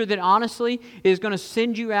 A teacher that honestly is going to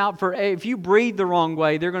send you out for, if you breathe the wrong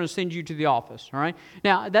way, they're going to send you to the office. All right?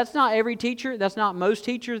 Now, that's not every teacher. That's not most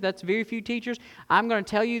teachers. That's very few teachers. I'm going to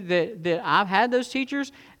tell you that I've had those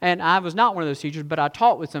teachers, and I was not one of those teachers, but I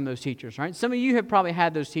taught with some of those teachers. Right? Some of you have probably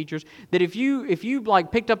had those teachers that if you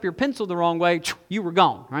like picked up your pencil the wrong way, you were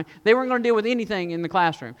gone. Right? They weren't going to deal with anything in the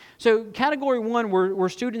classroom. So category 1 were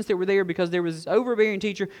students that were there because there was this overbearing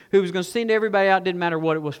teacher who was going to send everybody out, didn't matter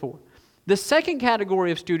what it was for. The second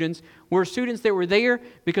category of students were students that were there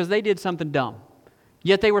because they did something dumb.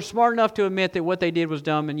 Yet they were smart enough to admit that what they did was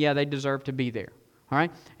dumb, and yeah, they deserved to be there. All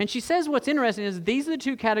right? And she says what's interesting is these are the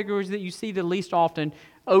 2 categories that you see the least often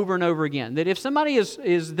over and over again. That if somebody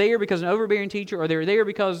is there because of an overbearing teacher, or they're there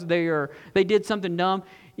because they did something dumb,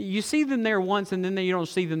 you see them there once and then you don't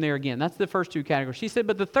see them there again. That's the first 2 categories. She said,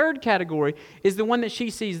 but the third category is the one that she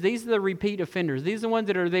sees. These are the repeat offenders. These are the ones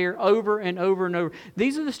that are there over and over and over.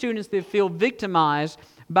 These are the students that feel victimized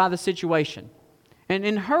by the situation. And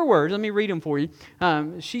in her words, let me read them for you.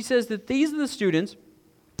 She says that these are the students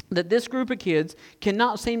that this group of kids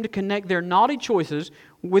cannot seem to connect their naughty choices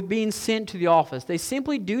with being sent to the office. They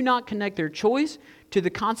simply do not connect their choice to the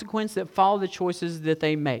consequence that follow the choices that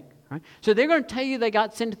they make. Right? So they're going to tell you they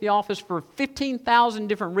got sent to the office for 15,000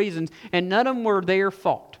 different reasons, and none of them were their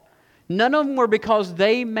fault. None of them were because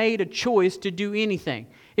they made a choice to do anything.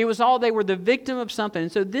 It was all they were the victim of something.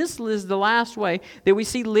 And so this is the last way that we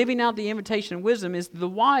see living out the invitation of wisdom is the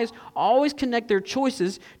wise always connect their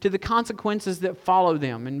choices to the consequences that follow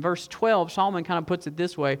them. In verse 12, Solomon kind of puts it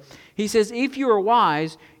this way. He says, if you are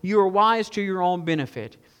wise to your own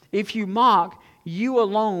benefit. If you mock, you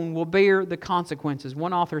alone will bear the consequences.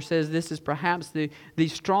 One author says this is perhaps the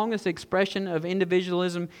strongest expression of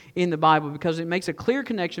individualism in the Bible because it makes a clear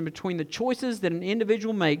connection between the choices that an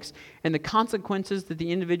individual makes and the consequences that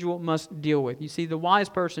the individual must deal with. You see, the wise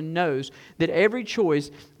person knows that every choice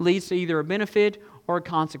leads to either a benefit or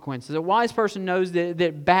consequences. A wise person knows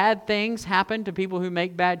that bad things happen to people who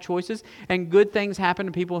make bad choices and good things happen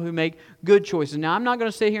to people who make good choices. Now, I'm not going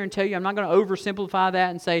to sit here and tell you, I'm not going to oversimplify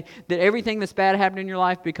that and say that everything that's bad happened in your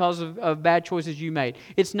life because of bad choices you made.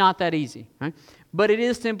 It's not that easy. Right? But it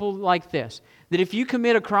is simple like this, that if you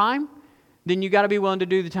commit a crime, then you got to be willing to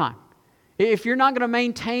do the time. If you're not going to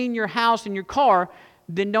maintain your house and your car,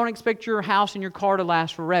 then don't expect your house and your car to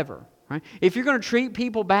last forever. Right? If you're going to treat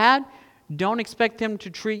people bad, don't expect them to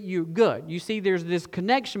treat you good. You see, there's this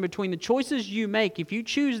connection between the choices you make. If you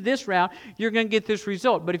choose this route, you're going to get this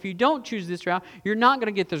result. But if you don't choose this route, you're not going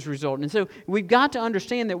to get this result. And so we've got to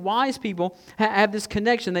understand that wise people have this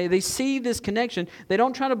connection. They see this connection. They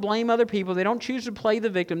don't try to blame other people. They don't choose to play the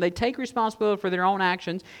victim. They take responsibility for their own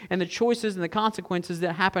actions and the choices and the consequences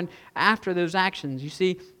that happen after those actions. You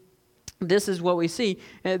see, this is what we see,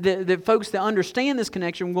 that folks that understand this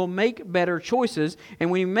connection will make better choices.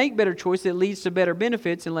 And when you make better choices, it leads to better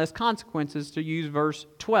benefits and less consequences, to use verse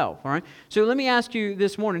 12. All right. So let me ask you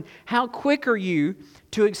this morning, how quick are you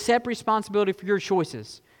to accept responsibility for your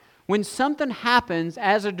choices? When something happens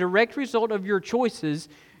as a direct result of your choices,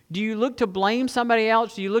 do you look to blame somebody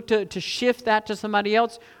else? Do you look to shift that to somebody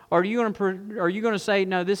else? Or are you going to say,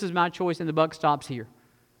 no, this is my choice and the buck stops here?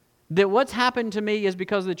 That what's happened to me is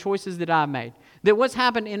because of the choices that I've made. That what's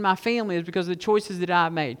happened in my family is because of the choices that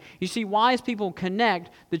I've made. You see, wise people connect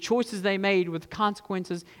the choices they made with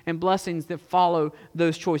consequences and blessings that follow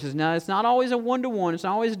those choices. Now, it's not always a one-to-one. It's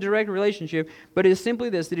not always a direct relationship. But it is simply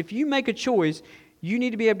this, that if you make a choice, you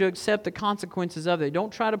need to be able to accept the consequences of it.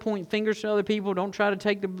 Don't try to point fingers to other people. Don't try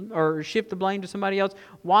to or shift the blame to somebody else.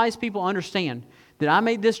 Wise people understand that I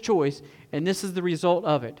made this choice, and this is the result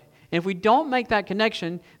of it. And if we don't make that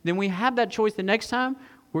connection, then we have that choice the next time,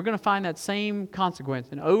 we're going to find that same consequence.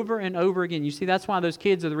 And over again. You see, that's why those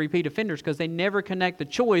kids are the repeat offenders, because they never connect the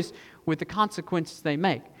choice with the consequences they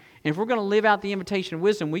make. And if we're going to live out the invitation of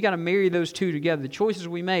wisdom, we got to marry those two together. The choices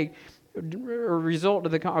we make are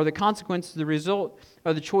the consequences, the result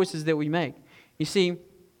of the choices that we make. You see,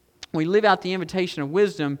 we live out the invitation of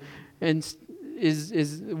wisdom and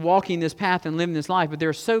is walking this path and living this life, but there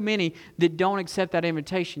are so many that don't accept that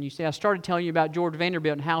invitation. You see, I started telling you about George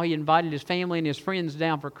Vanderbilt and how he invited his family and his friends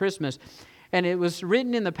down for Christmas, And it was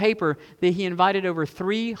written in the paper that he invited over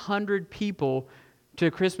 300 people to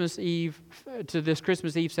this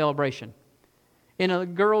Christmas Eve celebration. In a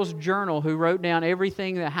girl's journal who wrote down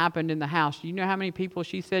everything that happened in the house, do you know how many people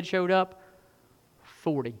she said showed up?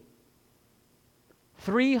 40.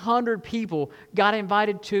 300 people got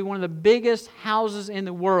invited to one of the biggest houses in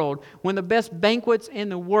the world, one of the best banquets in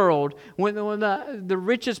the world, one of the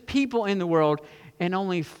richest people in the world, and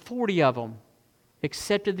only 40 of them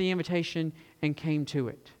accepted the invitation and came to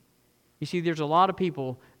it. You see, there's a lot of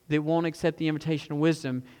people that won't accept the invitation of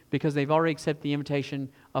wisdom because they've already accepted the invitation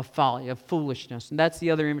of folly, of foolishness. And that's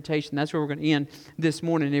the other invitation. That's where we're going to end this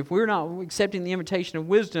morning. If we're not accepting the invitation of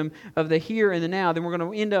wisdom, of the here and the now, then we're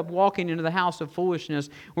going to end up walking into the house of foolishness.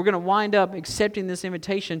 We're going to wind up accepting this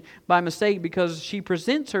invitation by mistake because she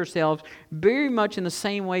presents herself very much in the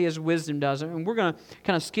same way as wisdom does. And we're going to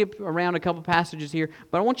kind of skip around a couple passages here,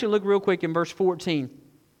 but I want you to look real quick in verse 14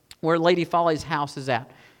 where Lady Folly's house is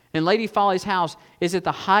at. And Lady Folly's house is at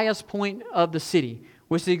the highest point of the city,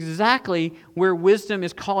 which is exactly where wisdom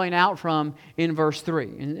is calling out from in verse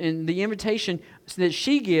 3. And the invitation that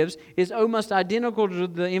she gives is almost identical to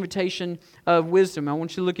the invitation of wisdom. I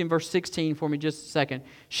want you to look in verse 16 for me just a second.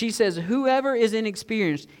 She says, "Whoever is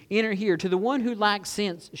inexperienced, enter here. To the one who lacks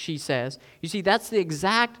sense," she says. You see, that's the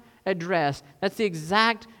exact address. That's the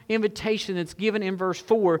exact invitation that's given in verse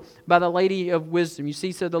 4 by the Lady of Wisdom. You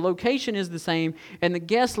see, so the location is the same and the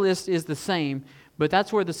guest list is the same, but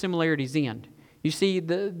that's where the similarities end. You see,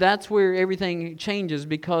 that's where everything changes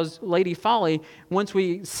because Lady Folly, once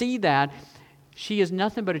we see that, she is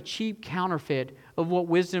nothing but a cheap counterfeit of what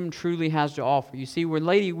wisdom truly has to offer. You see, when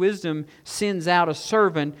Lady Wisdom sends out a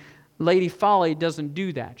servant, Lady Folly doesn't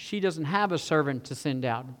do that. She doesn't have a servant to send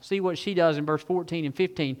out. See what she does in verse 14 and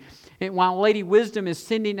 15. And while Lady Wisdom is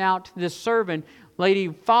sending out this servant, Lady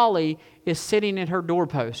Folly is sitting at her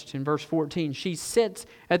doorpost in verse 14. She sits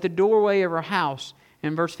at the doorway of her house.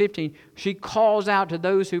 In verse 15, she calls out to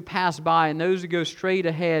those who pass by and those who go straight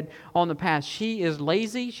ahead on the path. She is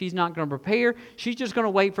lazy. She's not going to prepare. She's just going to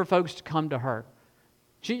wait for folks to come to her.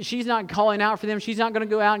 She's not calling out for them. She's not going to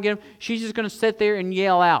go out and get them. She's just going to sit there and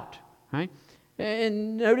yell out. Right?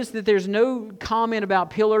 And notice that there's no comment about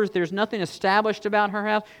pillars. There's nothing established about her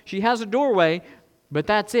house. She has a doorway, but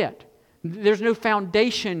that's it. There's no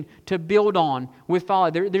foundation to build on with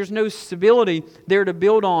Folly. There's no stability there to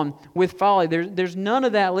build on with Folly. There's none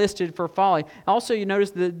of that listed for Folly. Also, you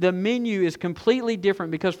notice the menu is completely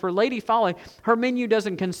different because for Lady Folly, her menu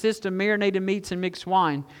doesn't consist of marinated meats and mixed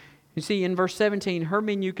wine. You see, in verse 17, her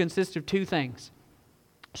menu consists of two things: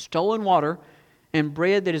 stolen water and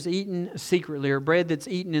bread that is eaten secretly, or bread that's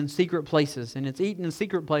eaten in secret places. And it's eaten in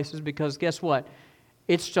secret places because guess what?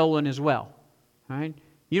 It's stolen as well. Right?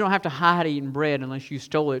 You don't have to hide eating bread unless you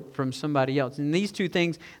stole it from somebody else. And these two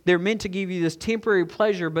things, they're meant to give you this temporary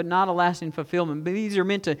pleasure but not a lasting fulfillment. But these are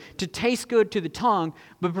meant to taste good to the tongue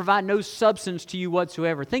but provide no substance to you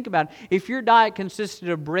whatsoever. Think about it. If your diet consisted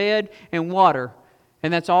of bread and water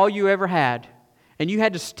and that's all you ever had, and you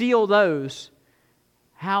had to steal those,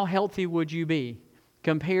 how healthy would you be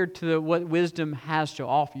compared to what wisdom has to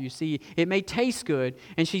offer? You see, it may taste good,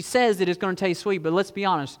 and she says that it's going to taste sweet, but let's be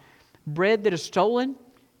honest, bread that is stolen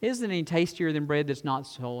isn't any tastier than bread that's not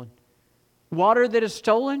stolen. Water that is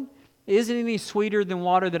stolen isn't any sweeter than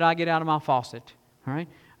water that I get out of my faucet. All right?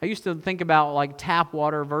 I used to think about like tap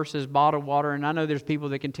water versus bottled water, and I know there's people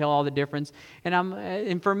that can tell all the difference.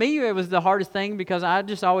 And for me, it was the hardest thing because I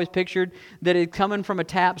just always pictured that it's coming from a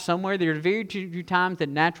tap somewhere. There's very few times that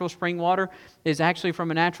natural spring water is actually from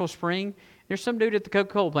a natural spring. There's some dude at the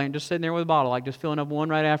Coca-Cola plant just sitting there with a bottle, like just filling up one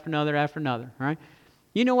right after another, all right?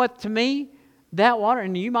 You know what? To me, that water,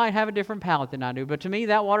 and you might have a different palate than I do, but to me,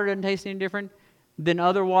 that water doesn't taste any different than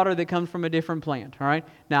other water that comes from a different plant, all right?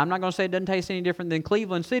 Now, I'm not going to say it doesn't taste any different than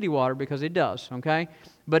Cleveland City water because it does, okay?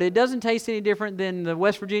 But it doesn't taste any different than the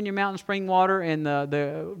West Virginia mountain spring water and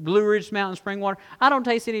the Blue Ridge mountain spring water. I don't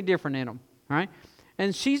taste any different in them, all right?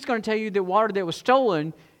 And she's going to tell you that water that was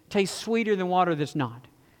stolen tastes sweeter than water that's not.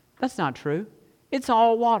 That's not true. It's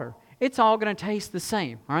all water. It's all going to taste the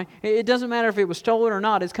same, all right? It doesn't matter if it was stolen or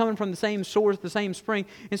not. It's coming from the same source, the same spring.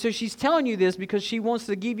 And so she's telling you this because she wants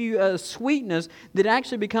to give you a sweetness that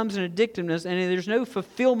actually becomes an addictiveness, and there's no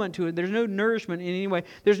fulfillment to it. There's no nourishment in any way.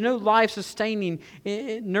 There's no life-sustaining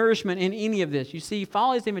nourishment in any of this. You see,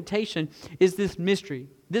 Folly's invitation is this mystery.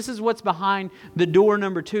 This is what's behind the door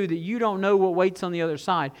number 2, that you don't know what waits on the other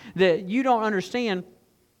side, that you don't understand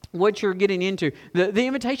what you're getting into. The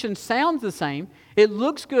invitation sounds the same. It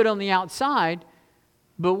looks good on the outside,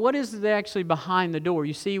 but what is actually behind the door?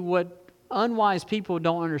 You see, what unwise people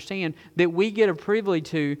don't understand that we get a privilege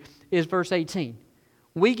to is verse 18.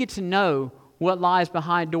 We get to know what lies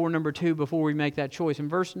behind door number 2 before we make that choice. In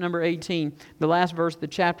verse number 18, the last verse of the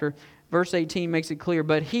chapter, verse 18 makes it clear,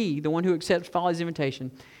 but he, the one who accepts folly's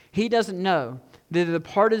invitation, he doesn't know that the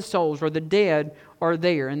departed souls or the dead are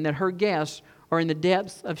there, and that her guests are in the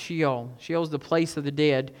depths of Sheol. Sheol is the place of the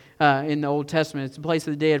dead in the Old Testament. It's the place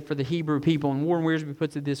of the dead for the Hebrew people. And Warren Wiersbe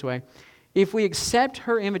puts it this way: if we accept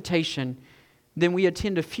her invitation, then we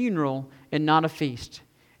attend a funeral and not a feast.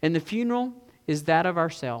 And the funeral is that of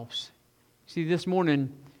ourselves. See, this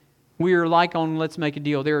morning, we are like on Let's Make a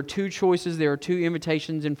Deal. There are 2 choices. There are 2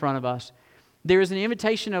 invitations in front of us. There is an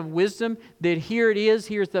invitation of wisdom that here it is,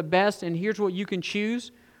 here's the best, and here's what you can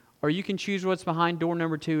choose. Or you can choose what's behind door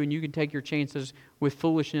number 2, and you can take your chances with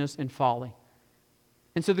foolishness and folly.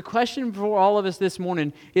 And so the question for all of us this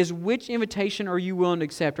morning is, which invitation are you willing to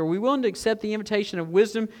accept? Are we willing to accept the invitation of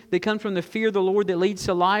wisdom that comes from the fear of the Lord that leads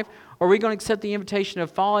to life? Or are we going to accept the invitation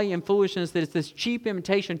of folly and foolishness that is this cheap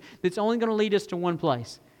invitation that's only going to lead us to one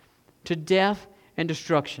place, to death and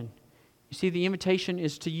destruction? You see, the invitation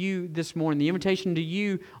is to you this morning. The invitation to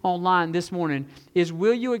you online this morning is,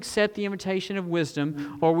 will you accept the invitation of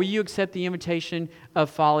wisdom, or will you accept the invitation of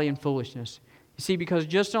folly and foolishness? You see, because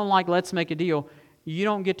just unlike Let's Make a Deal, you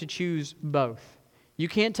don't get to choose both. You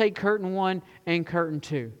can't take curtain 1 and curtain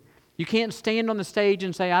 2. You can't stand on the stage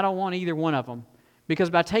and say, I don't want either one of them. Because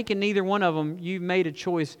by taking neither one of them, you've made a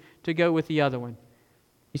choice to go with the other one.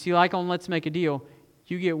 You see, like on Let's Make a Deal,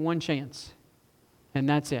 you get one chance, and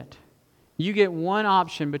that's it. You get one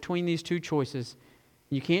option between these 2 choices.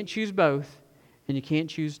 You can't choose both, and you can't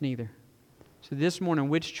choose neither. So this morning,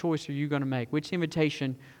 which choice are you going to make? Which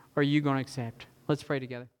invitation are you going to accept? Let's pray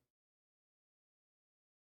together.